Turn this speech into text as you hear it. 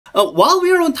While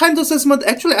we are on timed assessment,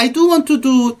 actually, I do want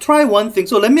to try one thing.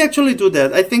 So let me actually do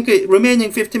that. I think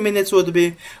remaining 15 minutes would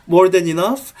be more than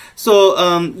enough. So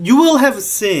you will have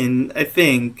seen, I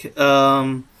think,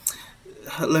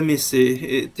 let me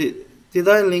see. Did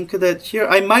I link that here?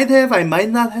 I might have, I might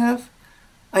not have.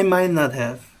 I might not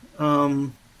have.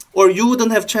 Or you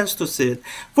wouldn't have chance to see it.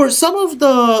 For some of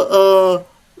the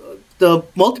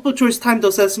multiple choice timed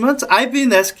assessments, I've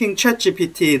been asking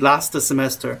ChatGPT last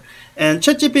semester, and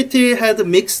ChatGPT had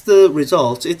mixed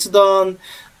results. It's done,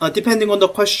 depending on the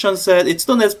question set, it's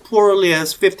done as poorly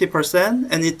as 50%,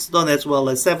 and it's done as well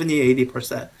as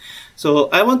 70-80%. So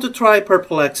I want to try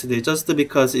Perplexity just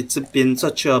because it's been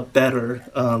such a better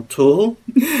tool.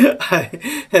 I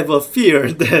have a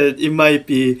fear that it might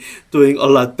be doing a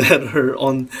lot better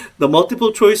on the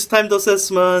multiple choice timed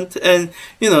assessment. And,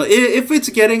 if it's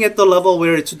getting at the level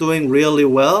where it's doing really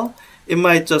well, it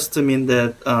might just mean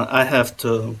that I have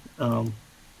to, I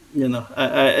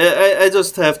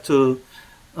just have to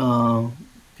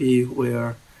be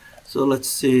where. So let's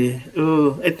see.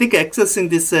 Ooh, I think accessing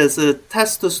this as a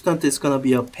test student is going to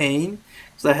be a pain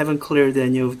because I haven't cleared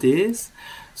any of these.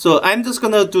 So I'm just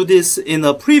going to do this in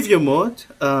a preview mode.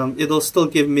 It'll still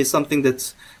give me something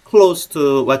that's close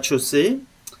to what you see.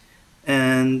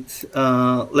 And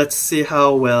let's see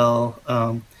how well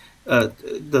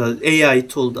the AI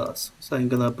tool does. So I'm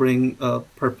going to bring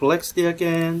Perplexity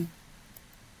again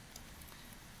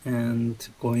and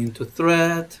going to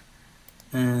thread.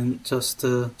 And just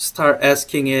start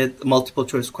asking it multiple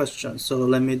choice questions. So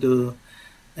let me do,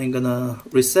 I'm gonna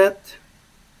reset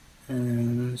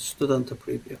and student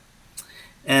preview.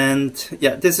 And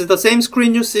yeah, this is the same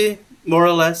screen you see, more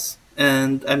or less.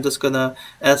 And I'm just gonna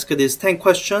ask these 10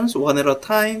 questions one at a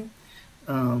time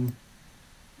and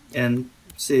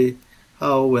see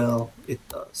how well it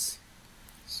does.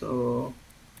 So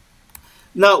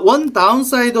now, one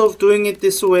downside of doing it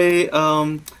this way,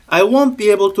 I won't be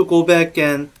able to go back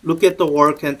and look at the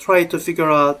work and try to figure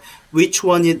out which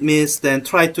one it missed and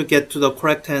try to get to the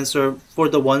correct answer for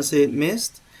the ones it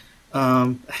missed.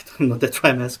 I don't know, that's why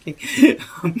I'm asking.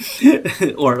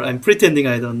 Or I'm pretending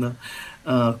I don't know.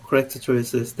 Correct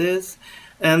choice is this.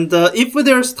 And if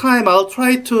there's time, I'll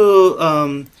try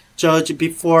to judge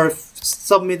before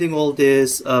submitting all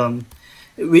this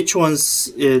which ones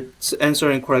it's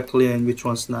answering correctly and which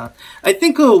ones not. I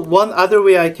think one other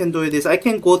way I can do it is I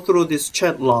can go through this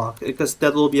chat log because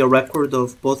that will be a record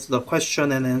of both the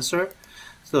question and answer.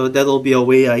 So that will be a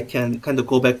way I can kind of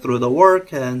go back through the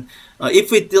work, and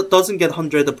if it doesn't get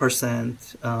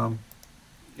 100%,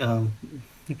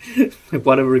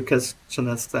 whatever question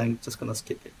asks, I'm just gonna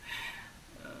skip it.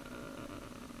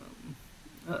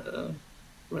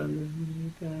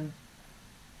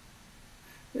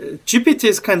 GPT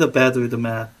is kind of bad with the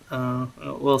math.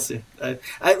 We'll see.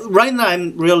 Right now,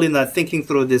 I'm really not thinking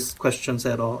through these questions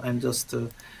at all. I'm just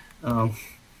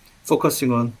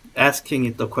focusing on asking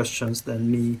it the questions than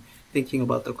me thinking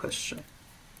about the question.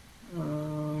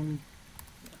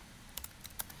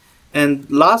 And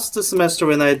last semester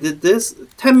when I did this,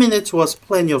 10 minutes was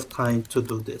plenty of time to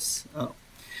do this.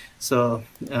 So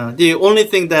the only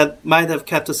thing that might have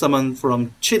kept someone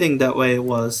from cheating that way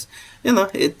was,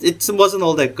 it wasn't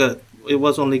all that good. It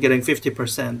was only getting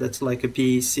 50%. That's like a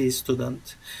BEC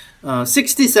student.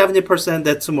 60-70%,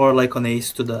 that's more like an A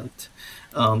student.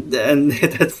 And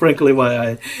that's frankly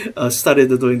why I started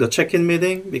doing the check-in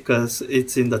meeting, because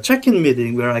it's in the check-in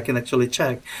meeting where I can actually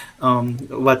check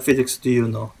what physics do you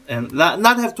know, and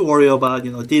not have to worry about,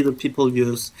 did people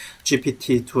use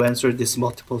GPT to answer this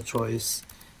multiple choice,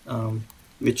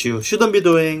 which you shouldn't be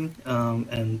doing.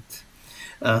 And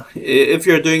if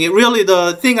you're doing it, really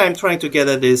the thing I'm trying to get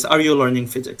at is, are you learning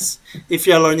physics? If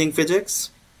you're learning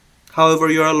physics, however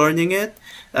you are learning it,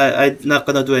 I'm not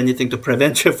going to do anything to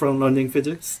prevent you from learning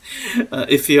physics.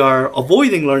 If you are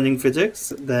avoiding learning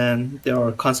physics, then there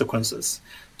are consequences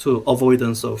to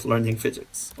avoidance of learning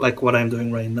physics, like what I'm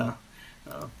doing right now.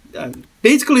 I'm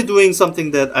basically doing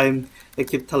something that I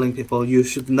keep telling people, you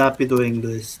should not be doing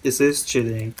this. This is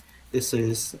cheating. This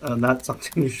is not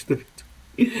something you should be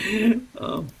doing.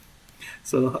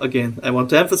 So again, I want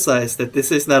to emphasize that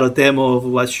this is not a demo of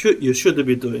what you should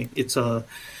be doing. It's a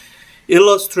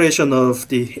illustration of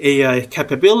the AI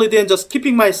capability, and just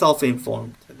keeping myself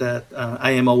informed that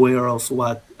I am aware of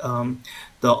what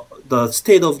the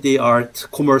state-of-the-art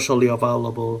commercially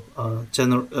available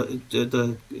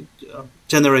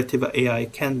generative AI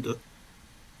can do.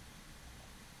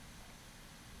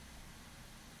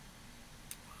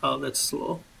 Oh, that's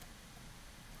slow.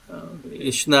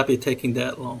 It should not be taking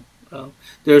that long.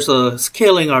 There's a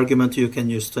scaling argument you can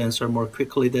use to answer more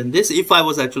quickly than this. If I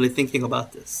was actually thinking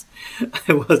about this,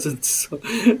 I wasn't, so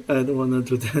I don't want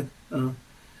to do that.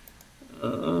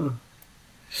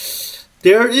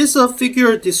 There is a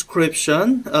figure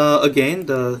description. Again,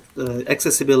 the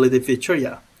accessibility feature.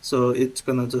 Yeah, so it's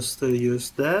gonna just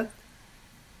use that.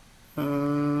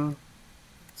 Let's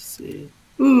see.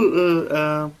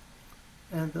 I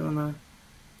don't know.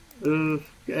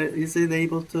 Is it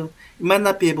able to? It might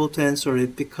not be able to answer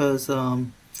it because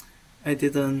I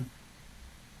didn't.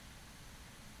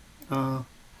 So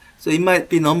it might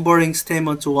be numbering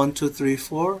statement 1, 2, 3,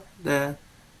 4. The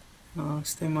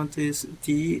statement is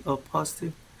D or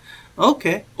positive.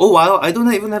 Okay. Oh wow! I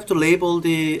don't even have to label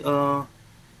the.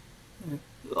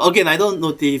 Again, I don't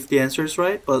know if the answer is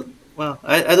right, but well,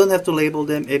 I don't have to label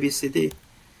them A, B, C, D.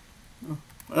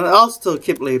 I'll still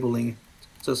keep labeling it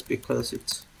just because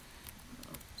it's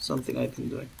something I've been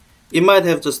doing. It might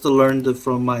have just learned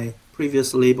from my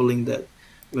previous labeling that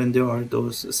when there are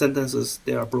those sentences,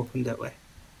 they are broken that way.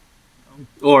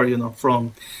 Or,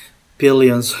 from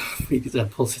billions of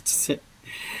examples. It's,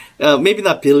 maybe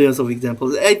not billions of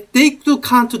examples. They do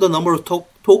count to the number of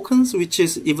tokens, which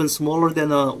is even smaller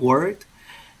than a word.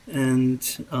 And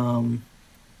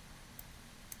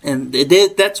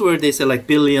that's where they say like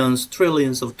billions,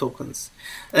 trillions of tokens.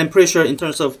 I'm pretty sure in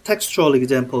terms of textual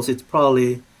examples, it's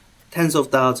probably tens of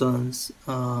thousands.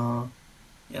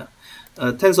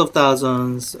 Tens of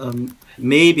thousands,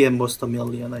 maybe at most a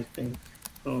million, I think.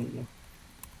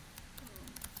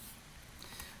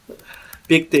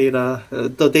 Big data,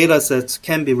 the data sets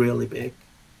can be really big.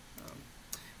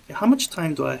 How much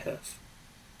time do I have?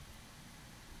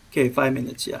 Okay, 5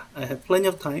 minutes, yeah. I have plenty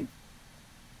of time.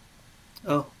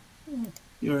 Oh,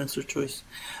 your answer choice.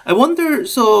 I wonder,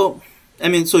 so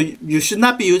you should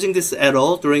not be using this at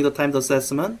all during the timed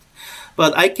assessment.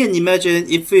 But I can imagine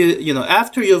if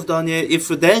after you've done it, if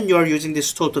then you are using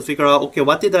this tool to figure out, okay,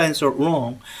 what did I answer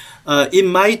wrong? It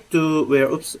might do where,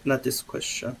 oops, not this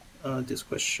question. This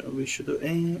question we should do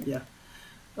aim, yeah.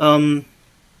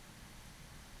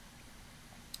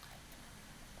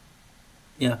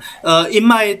 It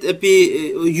might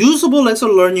be usable as a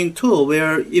learning tool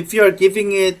where if you are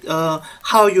giving it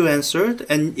how you answered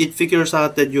and it figures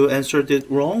out that you answered it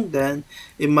wrong, then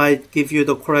it might give you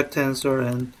the correct answer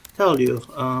and tell you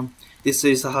this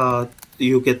is how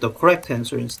you get the correct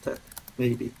answer instead,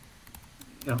 maybe.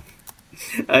 Yeah.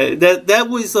 That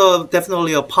was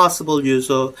definitely a possible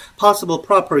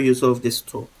proper use of this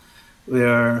tool,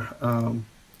 where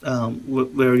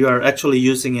you are actually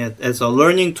using it as a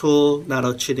learning tool, not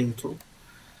a cheating tool.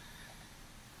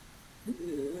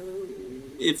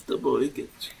 If the boy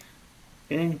gets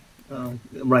okay.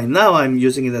 Right now I'm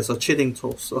using it as a cheating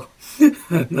tool, so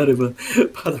I'm not even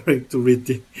bothering to read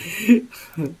the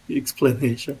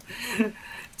explanation.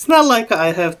 It's not like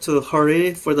I have to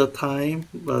hurry for the time,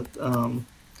 but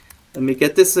let me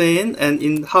get this in, and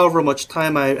in however much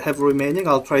time I have remaining,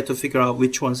 I'll try to figure out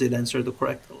which ones it answered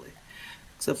correctly.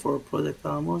 Except for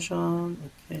projectile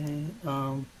motion, okay.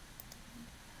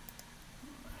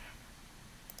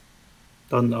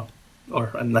 Don't know.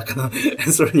 Or I'm not gonna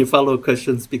answer any follow-up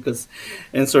questions because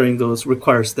answering those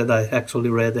requires that I actually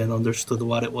read and understood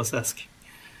what it was asking.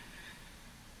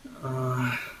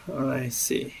 I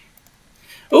see.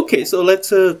 Okay, so let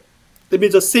me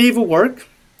just save work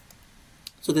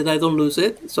so that I don't lose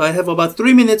it. So I have about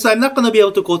 3 minutes. I'm not gonna be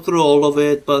able to go through all of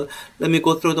it, but let me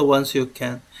go through the ones you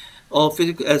can. All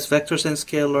physics as vectors and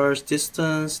scalars,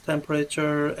 distance,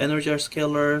 temperature, energy are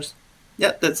scalars.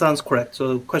 Yeah, that sounds correct.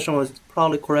 So the question was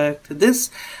probably correct.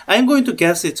 This, I'm going to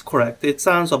guess it's correct. It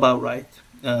sounds about right.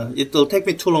 It'll take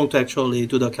me too long to actually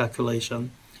do the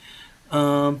calculation.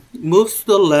 Moves to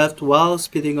the left while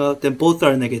speeding up, then both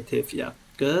are negative. Yeah,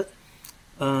 good.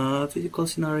 Physical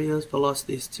scenarios,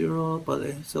 velocity is 0, but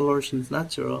acceleration is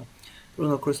not 0.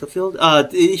 Run across the field.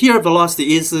 Here,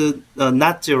 velocity is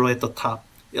not 0 at the top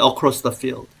across the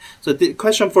field. So the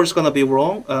question 4 is going to be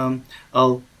wrong.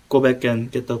 I'll go back and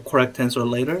get the correct answer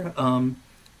later.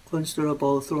 Consider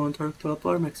ball thrown target to a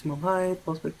bar, maximum height,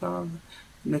 ball back down.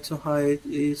 Maximum height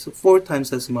is 4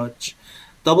 times as much.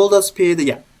 Double the speed,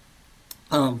 yeah.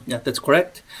 Yeah, that's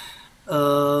correct.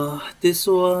 This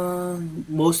one,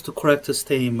 most correct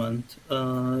statement.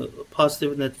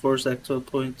 Positive net force actual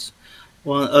points.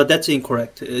 That's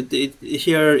incorrect.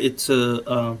 Here it's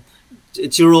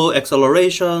 0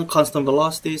 acceleration, constant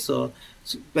velocity, so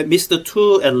I missed the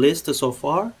 2 at least so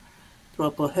far.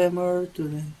 Drop a hammer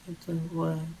to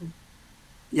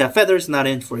yeah, feather is not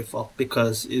in free fall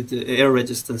because the air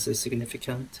resistance is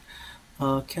significant.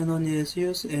 Cannon is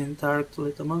used in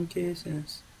directly the monkey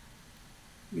since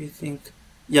we think,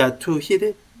 yeah, to hit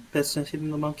it. best chance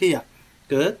hitting the monkey. Yeah,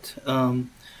 good.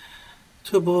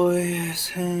 Two boys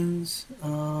hands.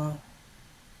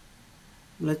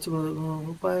 Let's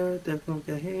go fire. Definitely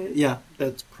get hit. Yeah,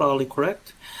 that's probably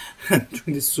correct.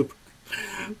 Doing this super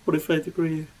 45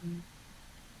 degree.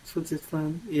 So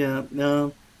different. Yeah.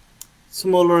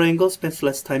 Smaller angle spends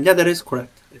less time. Yeah, that is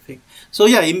correct, I think. So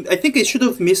yeah, I think it should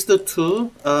have missed the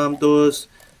two. Those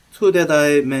two that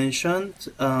I mentioned.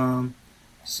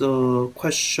 So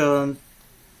question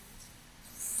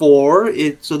 4.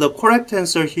 So the correct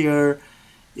answer here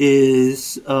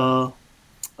is a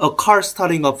car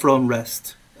starting up from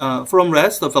rest. From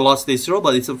rest, the velocity is 0,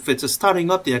 but if it's starting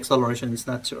up, the acceleration is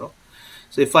not 0.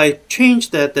 So if I change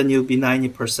that, then it will be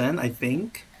 90%, I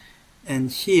think.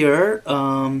 And here,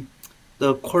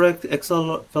 the correct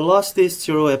velocity is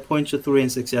 0 at points 3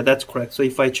 and 6. Yeah, that's correct. So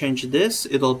if I change this,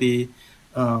 it'll be,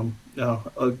 again,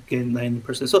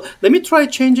 90%. So let me try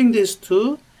changing this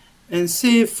too and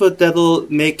see if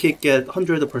that'll make it get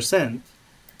 100%.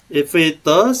 If it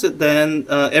does, then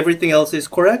everything else is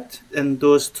correct. And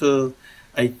those two,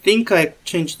 I think I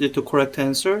changed it to correct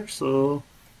answer. So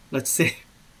let's see.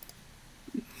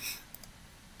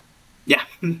 Yeah.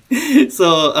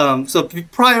 So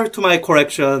prior to my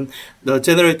correction, the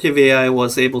generative AI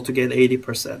was able to get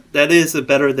 80%. That is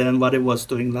better than what it was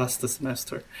doing last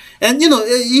semester. And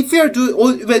if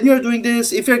when you're doing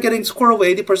this, if you're getting score of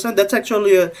 80%, that's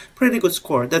actually a pretty good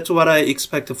score. That's what I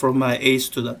expect from my A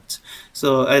students.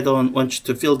 So I don't want you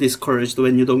to feel discouraged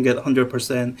when you don't get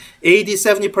 100%. 80,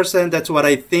 70%, that's what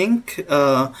I think.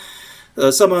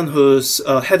 Someone who's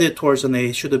headed towards an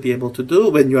A should be able to do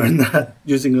when you are not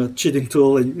using a cheating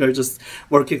tool and you're just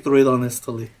working through it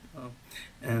honestly.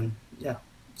 And yeah,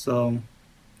 so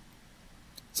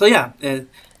yeah,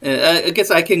 I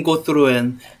guess I can go through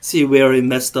and see where it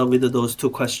messed up with those two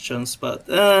questions, but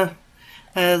I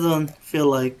don't feel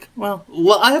like, well,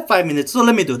 I have 5 minutes, so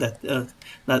let me do that,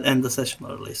 not end the session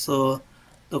early. So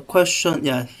the question,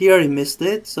 yeah, here it missed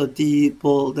it. So the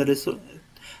ball that is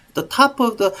the top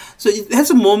of so it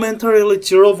has a momentarily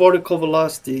 0 vertical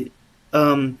velocity,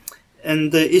 and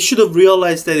it should have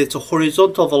realized that it's a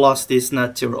horizontal velocity is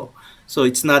not 0, so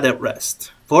it's not at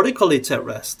rest. Vertically it's at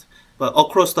rest, but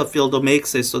across the field it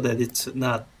makes it so that it's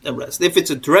not at rest. If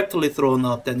it's directly thrown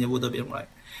up, then it would have been right.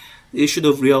 You should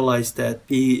have realized that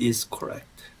B is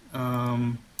correct.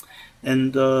 And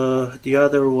the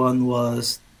other one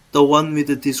was the one with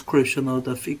the description of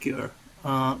the figure.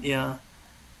 Yeah.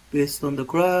 Based on the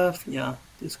graph, yeah,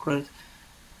 this graph.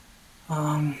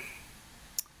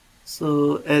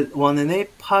 So at 1 and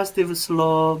 8, positive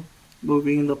slope,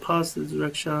 moving in the positive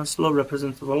direction, slope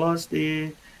represents the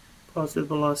velocity, positive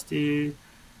velocity.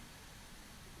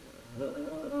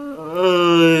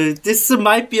 This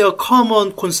might be a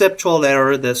common conceptual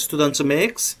error that students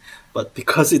makes, but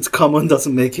because it's common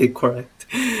doesn't make it correct.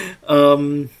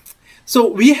 So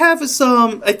we have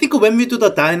some, I think when we do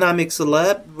the dynamics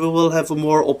lab, we will have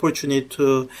more opportunity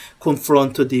to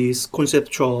confront these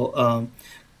conceptual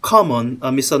common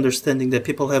misunderstanding that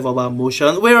people have about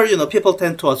motion, where people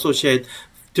tend to associate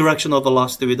direction of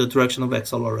velocity with the direction of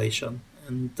acceleration,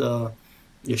 and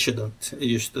you shouldn't.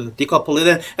 You should decouple it.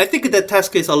 And I think that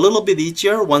task is a little bit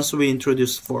easier once we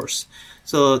introduce force.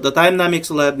 So the dynamics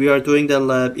lab, we are doing that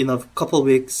lab in a couple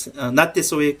weeks, not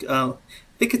this week.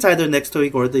 I think it's either next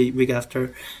week or the week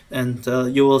after, and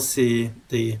you will see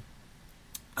the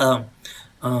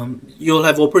you'll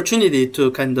have opportunity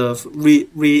to kind of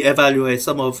re-evaluate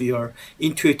some of your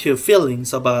intuitive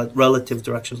feelings about relative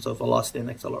directions of velocity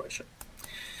and acceleration.